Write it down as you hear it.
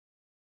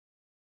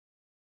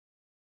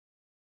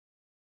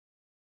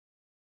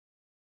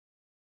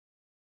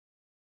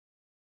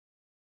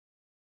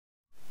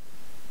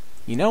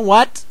You know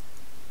what?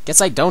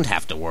 Guess I don't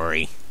have to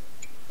worry.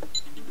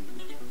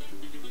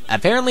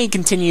 Apparently it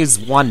continues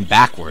one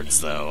backwards,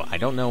 though. I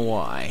don't know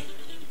why.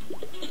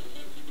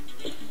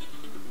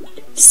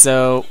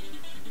 So,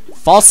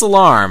 false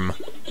alarm.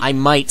 I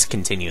might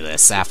continue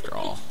this, after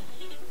all.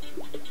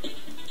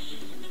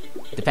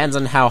 Depends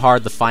on how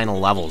hard the final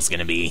level is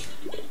gonna be.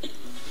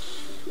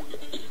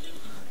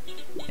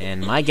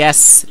 And my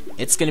guess,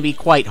 it's gonna be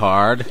quite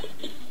hard.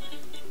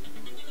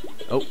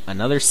 Oh,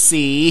 another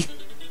C.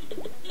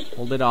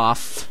 Hold it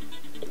off.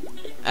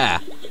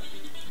 Ah.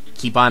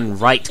 Keep on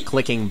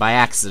right-clicking by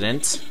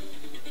accident.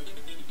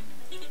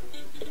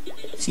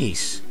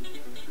 Jeez.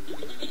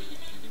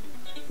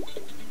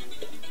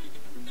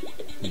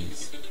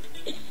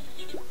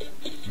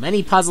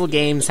 Many puzzle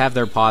games have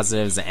their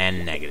positives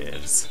and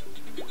negatives.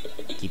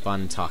 Keep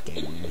on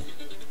talking.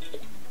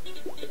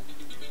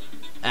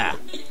 Ah.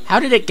 How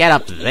did it get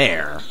up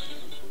there?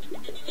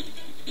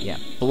 Yeah,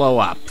 blow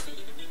up.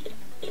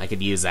 I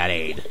could use that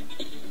aid.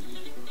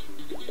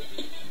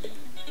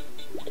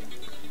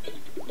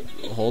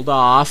 Hold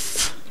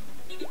off.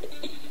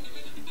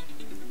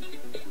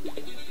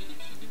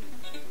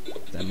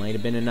 That might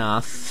have been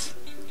enough.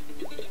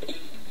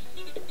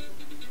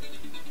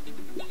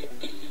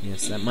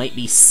 Yes, that might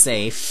be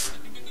safe.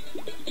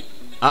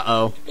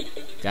 Uh-oh.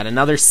 Got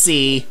another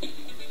C.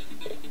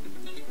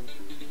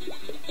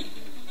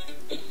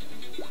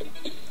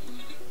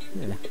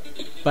 Yeah.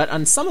 But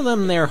on some of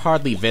them, they're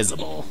hardly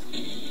visible.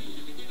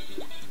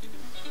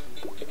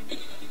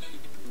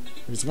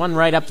 There's one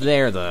right up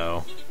there,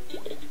 though.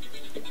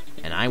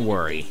 And I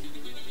worry.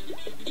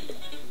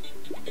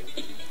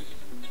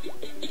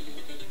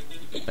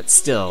 But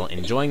still,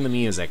 enjoying the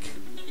music.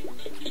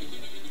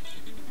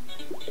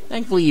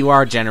 Thankfully you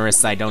are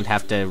generous, I don't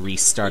have to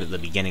restart at the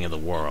beginning of the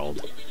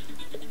world.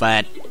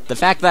 But the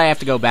fact that I have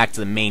to go back to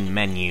the main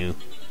menu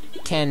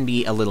can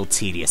be a little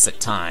tedious at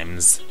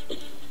times.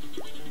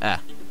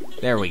 Ah,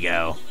 there we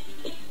go.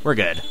 We're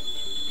good.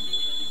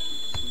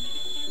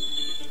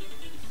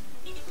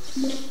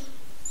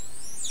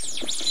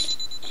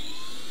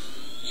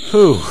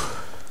 Whew.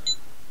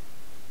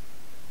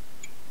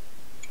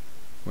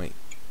 Wait.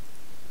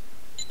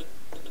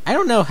 I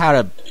don't know how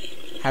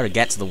to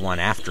get to the one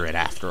after it,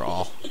 after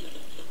all.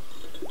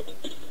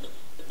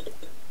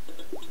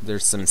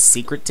 There's some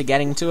secret to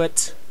getting to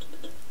it.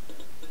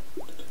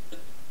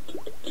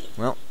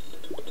 Well,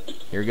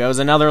 here goes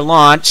another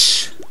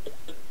launch.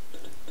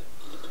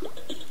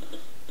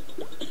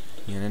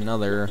 And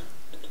another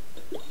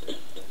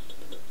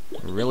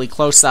really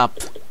close up.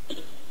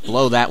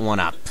 Blow that one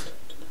up.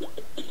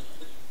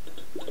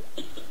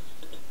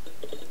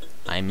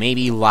 I may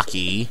be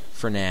lucky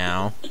for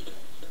now.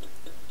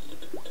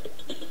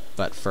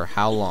 But for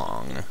how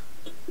long?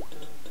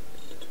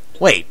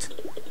 Wait!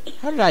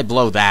 How did I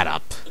blow that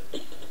up?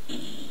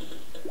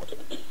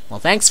 Well,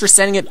 thanks for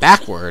sending it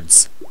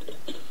backwards.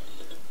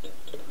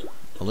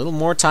 A little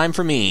more time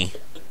for me.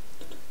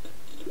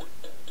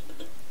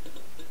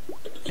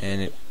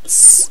 And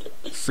it's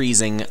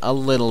freezing a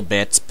little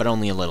bit, but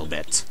only a little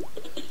bit.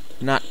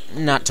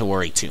 Not to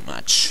worry too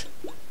much.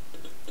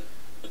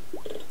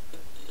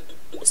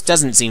 This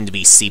doesn't seem to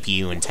be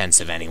CPU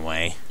intensive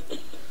anyway.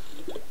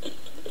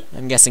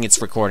 I'm guessing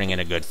it's recording at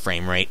a good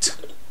frame rate.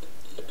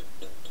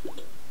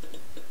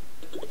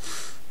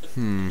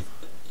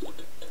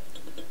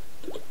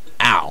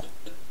 Ow.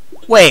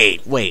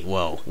 Wait,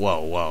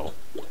 whoa.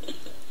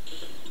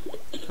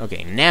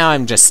 Okay, now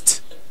I'm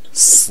just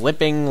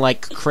slipping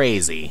like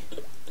crazy.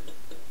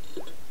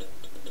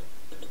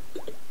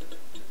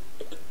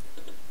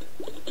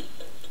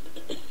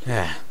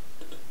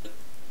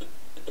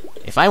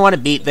 If I want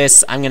to beat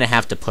this, I'm gonna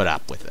have to put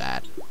up with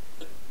that.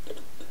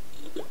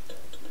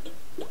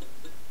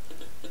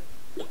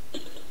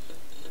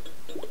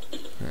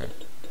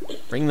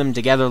 Bring them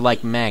together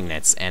like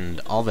magnets,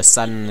 and all of a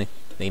sudden,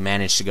 they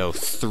manage to go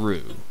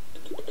through.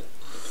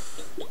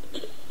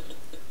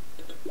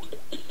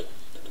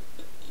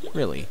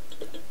 Really?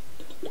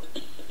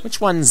 Which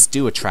ones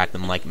do attract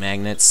them like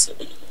magnets?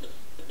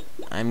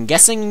 I'm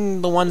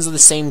guessing the ones of the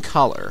same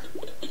color.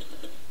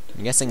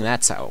 I'm guessing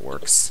that's how it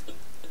works.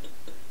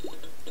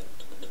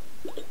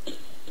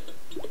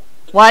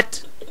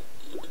 What?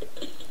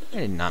 I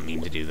did not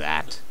mean to do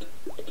that.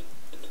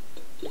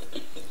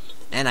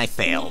 And I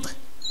failed.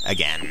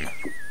 Again.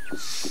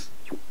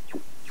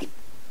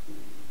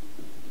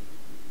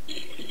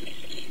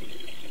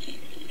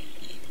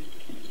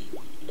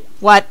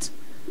 What?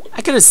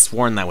 I could have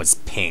sworn that was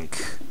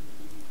pink.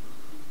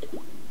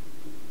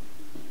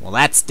 Well,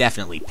 that's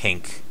definitely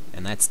pink,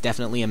 and that's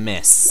definitely a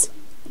miss.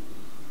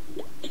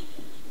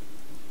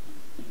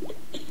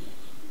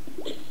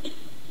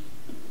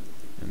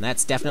 And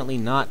that's definitely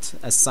not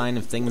a sign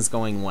of things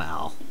going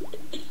well.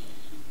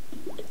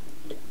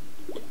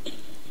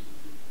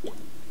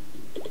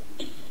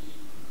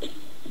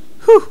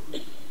 Whew!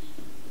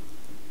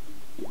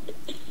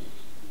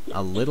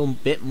 A little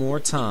bit more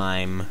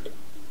time.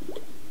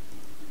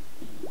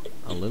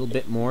 A little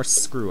bit more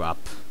screw up.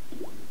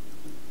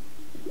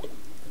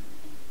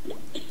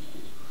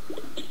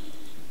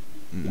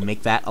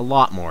 make that a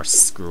lot more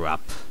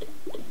screw-up.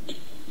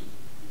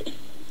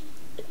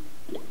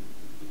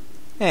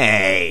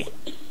 Hey!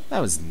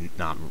 That was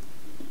not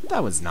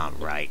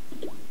right.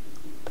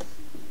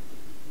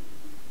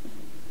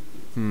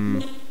 Good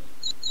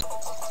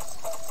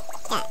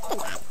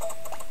God.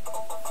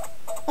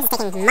 This is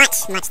taking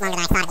much, much longer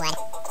than I thought it would.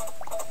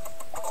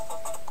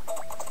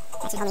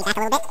 That should hold me back a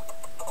little bit.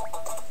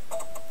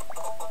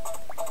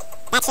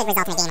 That should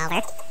result in a game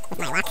over, with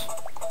my luck.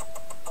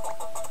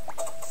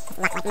 With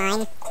luck like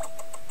mine.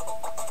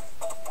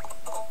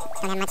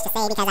 Don't have much to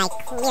say because I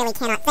clearly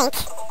cannot think.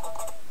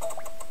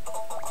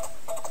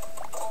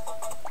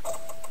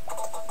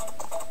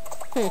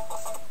 Okay.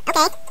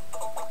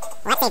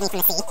 Well, that saved me from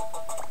the sea.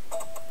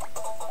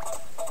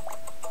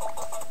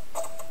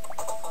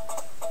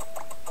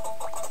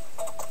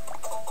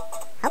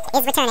 Hope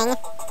is returning.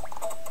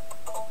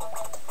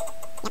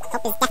 Yep,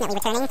 Hope is definitely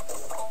returning.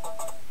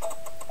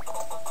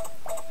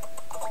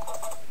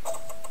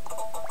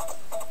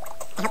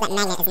 I hope that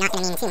magnet is not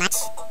going to mean too much.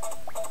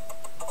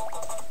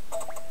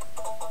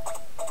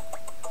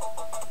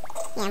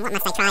 Yeah, what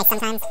must I try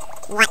sometimes?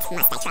 What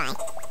must I try?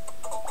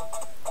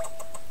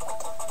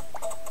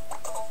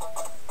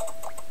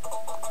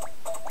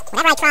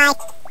 Whatever I try,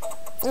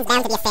 seems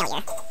bound to be a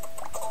failure.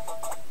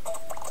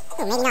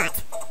 Oh, maybe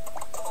not.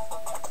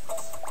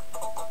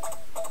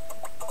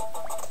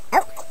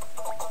 Oh!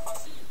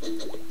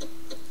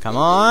 Come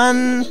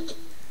on!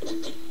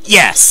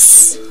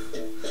 Yes!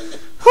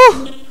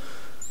 Whew!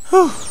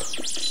 Whew!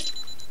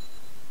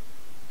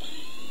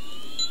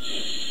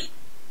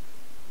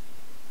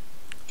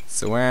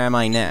 So where am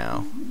I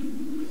now?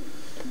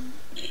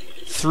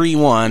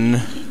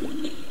 3-1.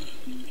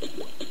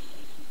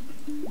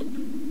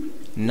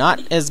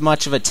 Not as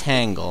much of a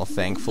tangle,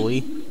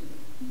 thankfully.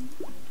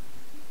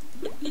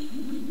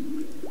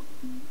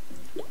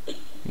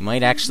 We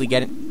might actually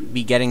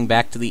be getting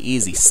back to the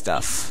easy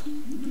stuff.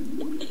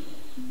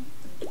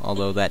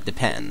 Although that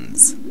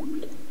depends.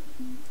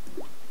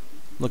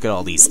 Look at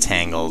all these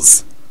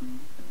tangles.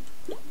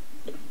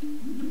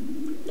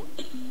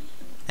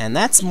 And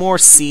that's more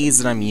C's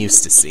than I'm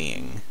used to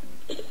seeing.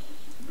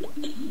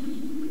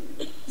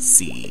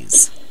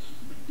 C's.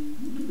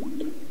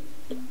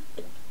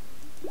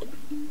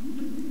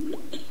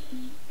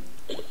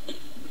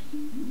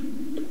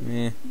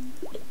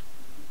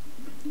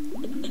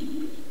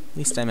 At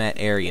least I'm at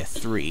Area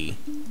 3.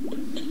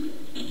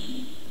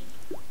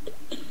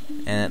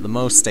 And at the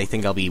most, I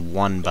think I'll be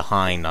 1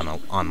 behind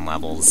on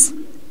levels.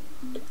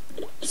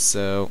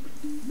 So,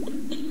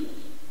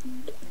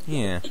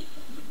 yeah.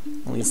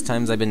 All these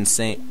times I've been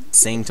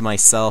saying to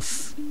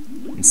myself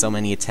in so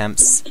many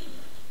attempts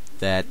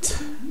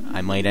that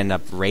I might end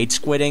up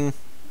rage quitting.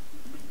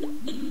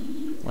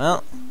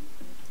 Well,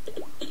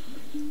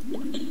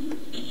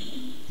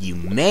 you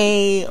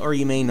may or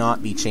you may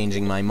not be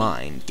changing my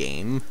mind,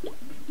 game.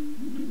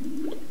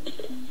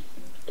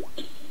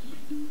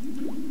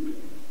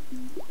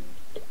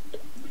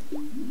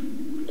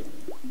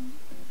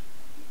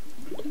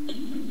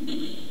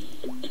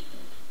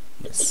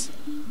 Yes.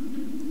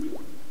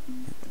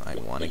 I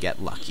want to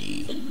get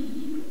lucky.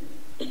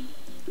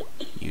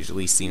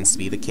 Usually seems to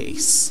be the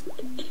case.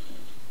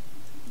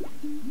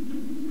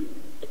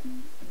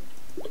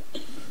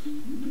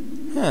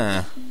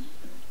 Huh.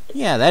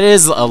 Yeah, that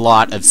is a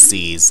lot of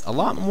C's. A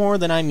lot more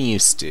than I'm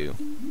used to.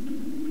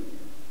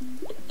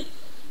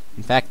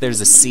 In fact,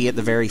 there's a C at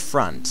the very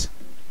front.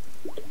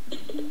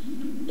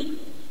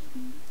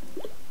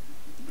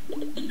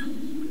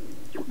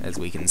 As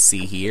we can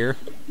see here.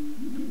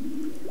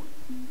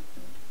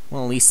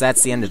 Well, at least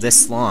that's the end of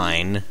this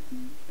line.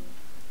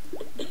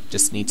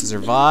 Just need to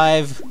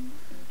survive.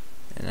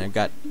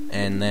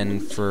 And then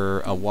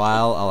for a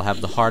while, I'll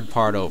have the hard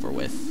part over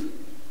with.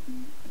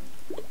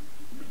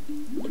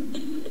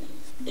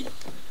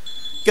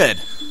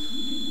 Good.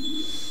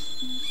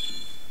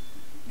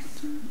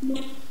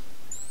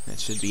 That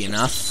should be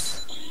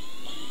enough.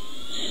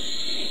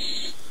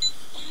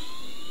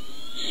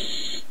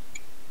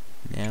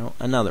 Now,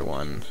 another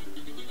one.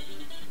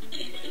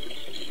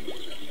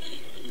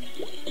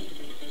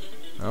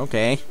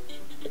 Okay.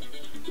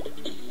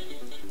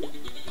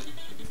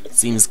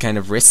 Seems kind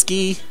of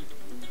risky.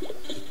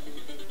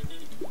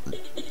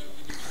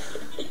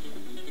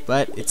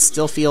 But it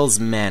still feels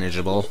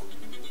manageable.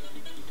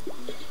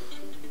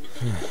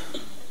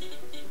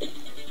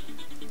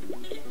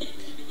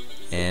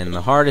 And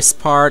the hardest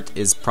part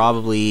is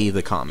probably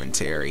the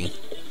commentary.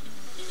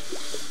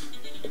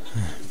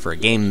 For a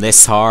game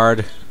this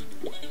hard,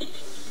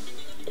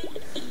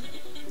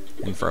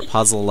 and for a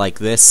puzzle like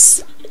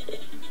this,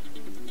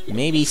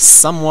 maybe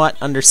somewhat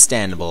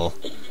understandable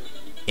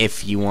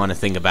if you want to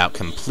think about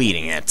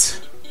completing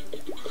it.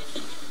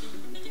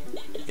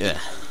 Ugh.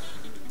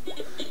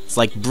 It's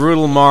like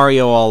Brutal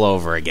Mario all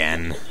over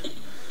again.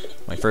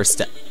 My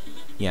first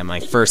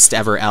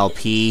ever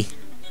LP.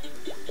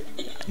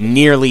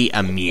 Nearly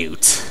a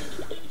mute.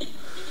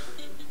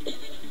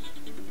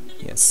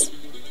 Yes.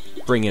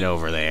 Bring it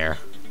over there.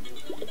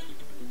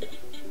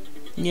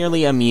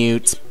 Nearly a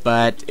mute,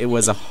 but it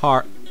was a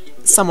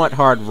somewhat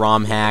hard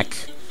ROM hack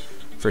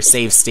for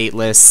save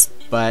stateless,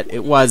 but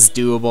it was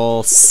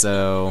doable,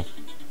 so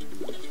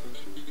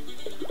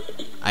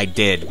I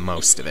did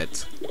most of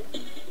it.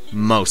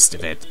 Most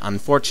of it.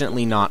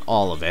 Unfortunately, not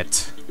all of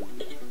it.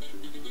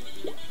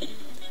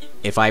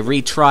 If I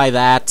retry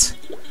that,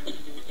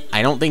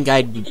 I don't think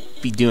I'd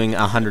be doing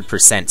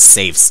 100%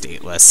 save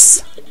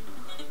stateless.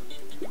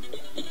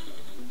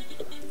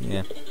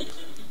 Yeah.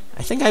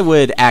 I think I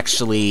would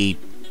actually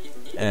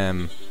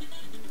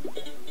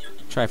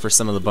try for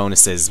some of the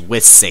bonuses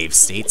with save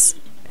states.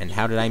 And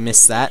how did I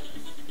miss that?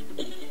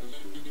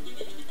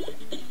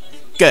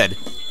 Good.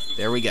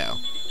 There we go.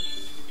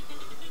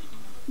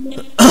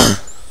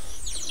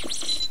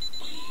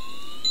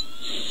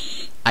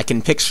 I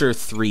can picture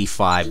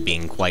 3-5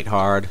 being quite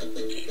hard.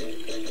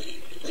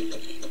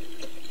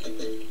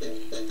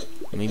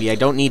 Maybe I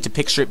don't need to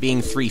picture it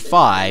being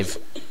 3-5.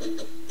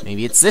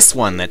 Maybe it's this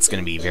one that's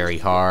going to be very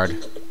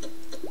hard.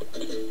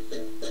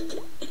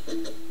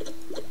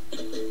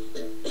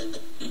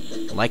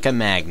 Like a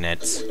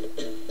magnet.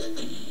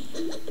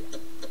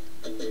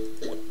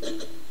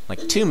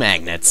 Like 2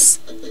 magnets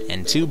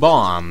and 2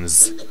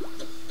 bombs.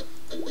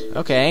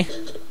 Okay.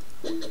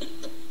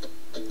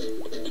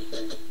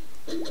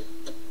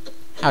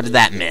 How did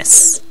that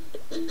miss?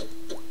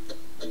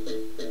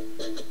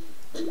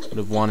 Would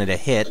have wanted a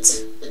hit,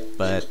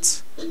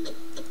 but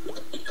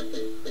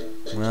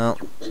well,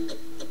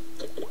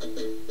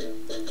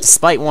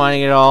 despite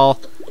wanting it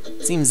all,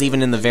 it seems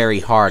even in the very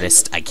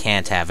hardest, I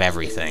can't have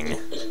everything.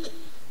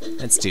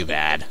 That's too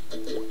bad.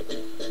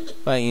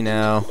 But you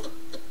know,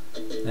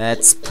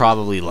 that's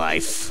probably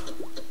life.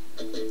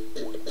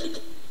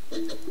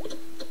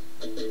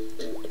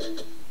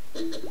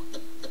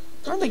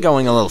 Aren't they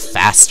going a little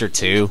faster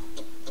too?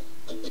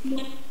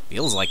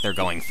 Feels like they're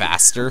going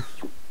faster.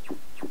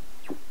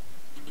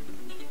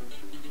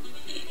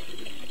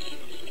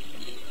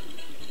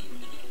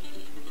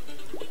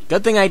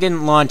 Good thing I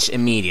didn't launch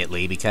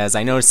immediately, because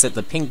I noticed that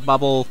the pink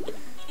bubble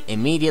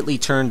immediately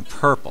turned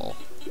purple.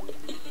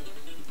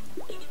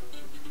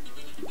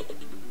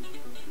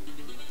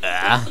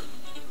 Yeah.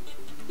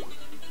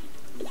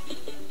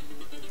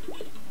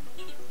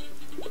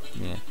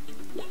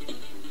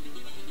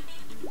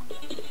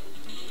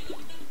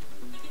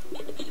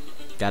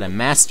 Gotta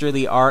master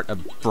the art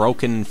of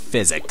broken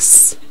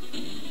physics.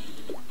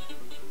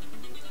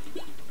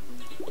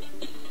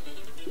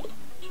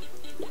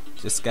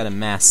 Just gotta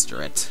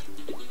master it.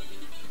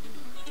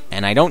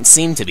 And I don't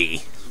seem to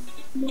be.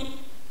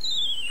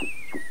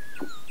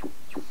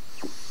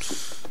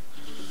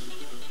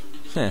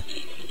 Huh.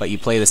 But you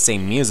play the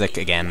same music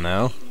again,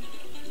 though.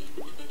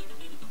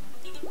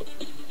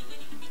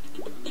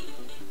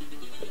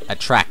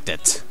 Attract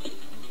it.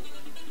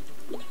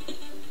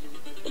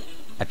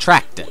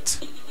 Attract it.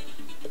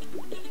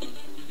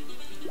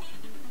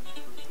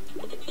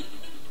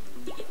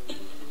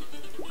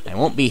 I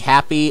won't be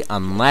happy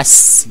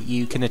unless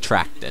you can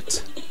attract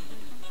it.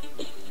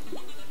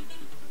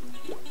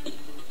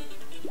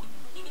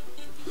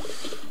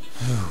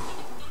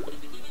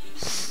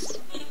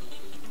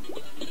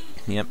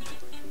 Yep.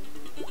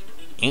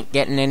 Ain't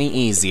getting any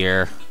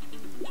easier.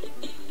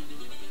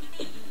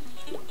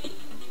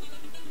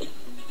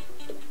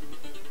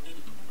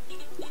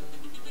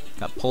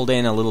 Got pulled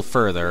in a little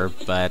further,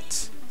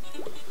 but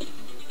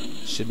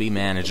should be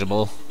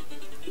manageable.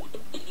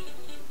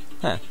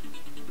 Huh.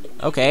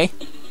 Okay.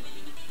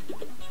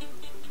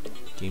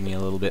 Give me a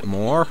little bit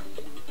more.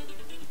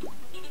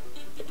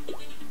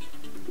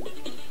 A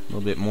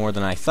little bit more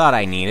than I thought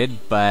I needed,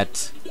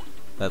 but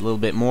that little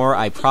bit more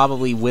I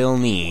probably will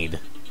need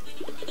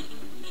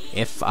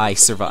if I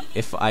survive,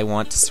 if I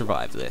want to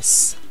survive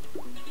this.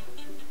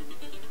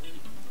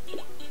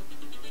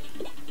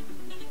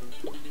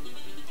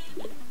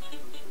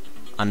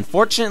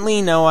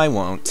 Unfortunately, no, I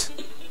won't.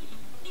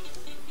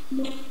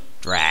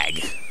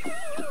 Drag.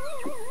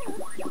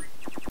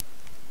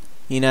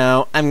 You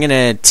know, I'm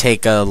gonna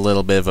take a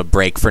little bit of a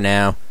break for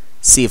now,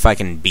 see if I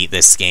can beat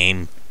this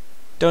game.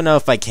 Don't know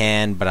if I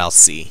can, but I'll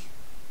see.